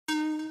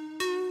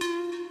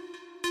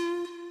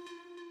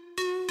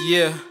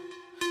Yeah,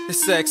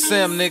 it's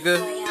XM, nigga.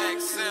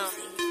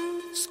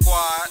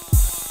 Squad.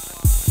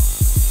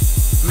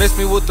 Miss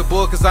me with the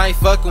boy, cause I ain't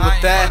fucking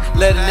with that.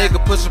 Let a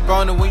nigga push up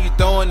on it when you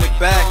throwing it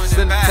back.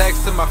 Send a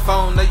text to my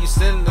phone, know you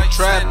sending the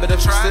trap. But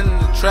if you sending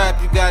the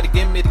trap, you gotta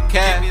give me the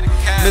cat.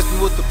 Miss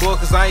me with the boy,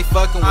 cause I ain't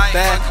fucking with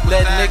that.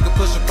 Let a nigga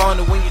push up on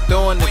it when you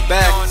throwing it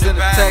back. Send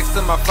a text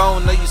to my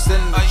phone, know you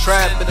sending the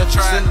trap. But if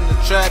you sending the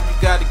trap, you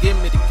gotta give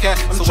me the cat.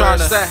 I'm trying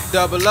to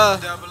double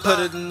up, put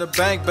it in the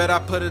bank. Bet I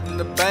put it in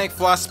the bank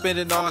before I spend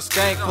it on a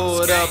skank.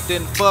 Pull it up,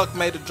 then fuck,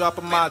 made a drop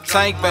of my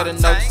tank. Better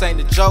know this ain't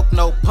a joke,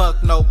 no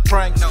punk, no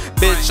pranks.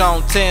 Bitch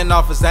on 10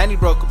 off his and he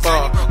broke a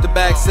ball. The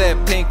bag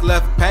said pink,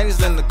 left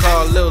panties in the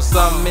car. Little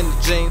something in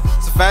the jeans.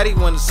 So fatty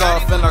when it's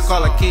off, and I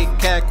call her Kit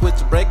Kat, quit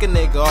to break a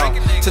nigga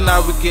off.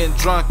 Tonight we getting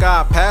drunk,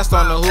 I passed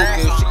on the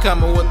hookah. If she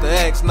coming with the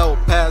X, no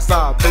pass,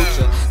 I'll boot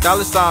ya.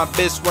 Dollar sign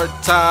bitch worth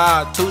the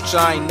tie, I toot ya.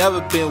 I ain't never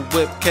been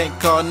whipped, can't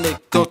call nigga,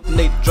 go to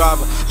need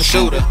driver, a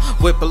shooter.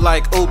 Whip it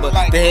like Uber,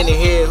 the Henny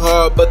hit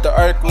hard, but the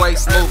earthquake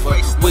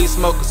smoother. We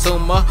smoke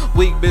consumer,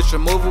 weak bitch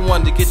remover.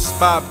 One to get your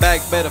spot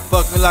back, better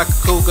fuck me like a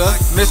cougar.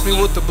 Miss me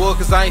with the boy,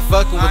 cause I ain't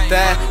fucking with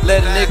that.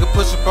 Let a nigga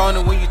push up on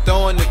it when you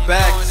throwing it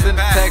back. Send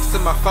a text to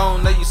my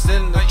phone, know you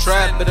sending the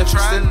trap. But if you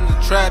sending the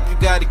trap, you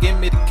gotta give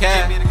me the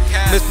cat.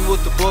 Miss me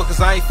with the boy, cause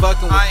I ain't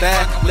fucking with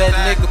that. Let a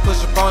nigga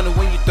push up on it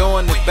when you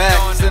throwing it back.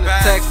 Send a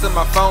text to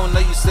my phone, know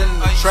you sending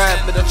the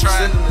trap. But if you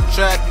sending the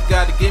trap, you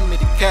gotta give me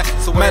the cat.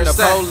 So man, the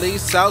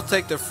police, I'll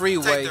take the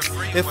freeway.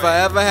 If I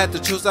ever had to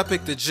choose, I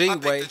pick the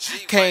G-way.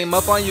 Came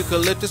up on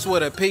eucalyptus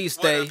with a peace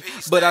day,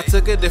 but I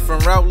took a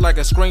different route like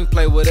a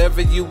screenplay.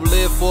 Whatever you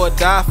live for,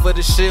 die for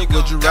the shit.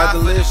 Would you rather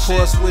live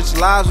poor, switch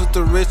lives with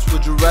the rich?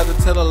 Would you rather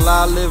tell a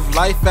lie, live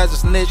life as a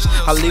snitch?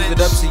 I leave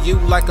it up to you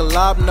like a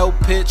lob, no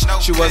pitch.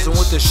 She wasn't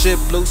with the shit,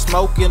 blue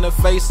smoke in her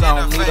face. I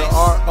don't need a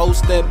RO,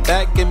 step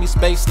back, give me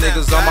space.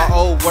 Niggas on my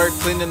old work,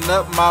 cleaning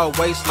up my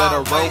waist. Let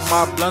her roll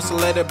my blunts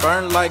and let it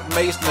burn like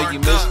mace. Know you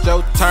missed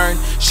your turn,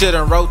 shit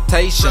in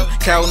rotation.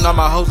 Counting on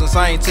my hoes in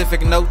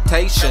scientific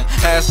notation.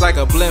 Ass like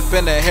a blimp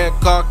in the hair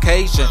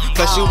Caucasian.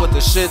 Plus you with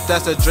the shit,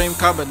 that's a dream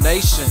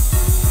combination.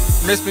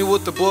 Miss me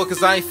with the boy,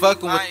 cause I ain't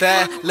fucking with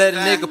that. Let a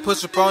nigga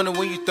push up on it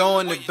when you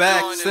throwing it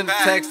back. Send a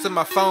text to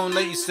my phone, know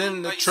you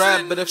sending the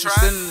trap. But if you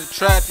sending the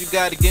trap, you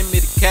gotta give me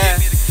the cat.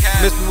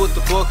 Miss me with the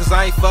boy, cause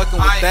I ain't fucking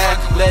with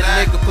that. Let a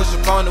nigga push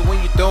up on it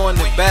when you throwing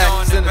it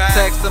back. Send a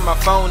text to my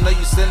phone, know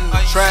you sending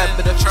the trap.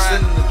 But if you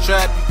sending the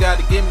trap, you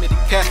gotta give me the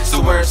cat.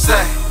 So where it's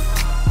at?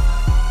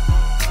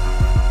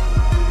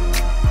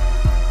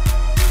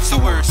 So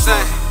where it's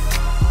at?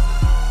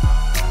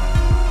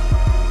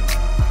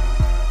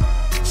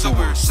 So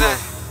where it's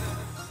at?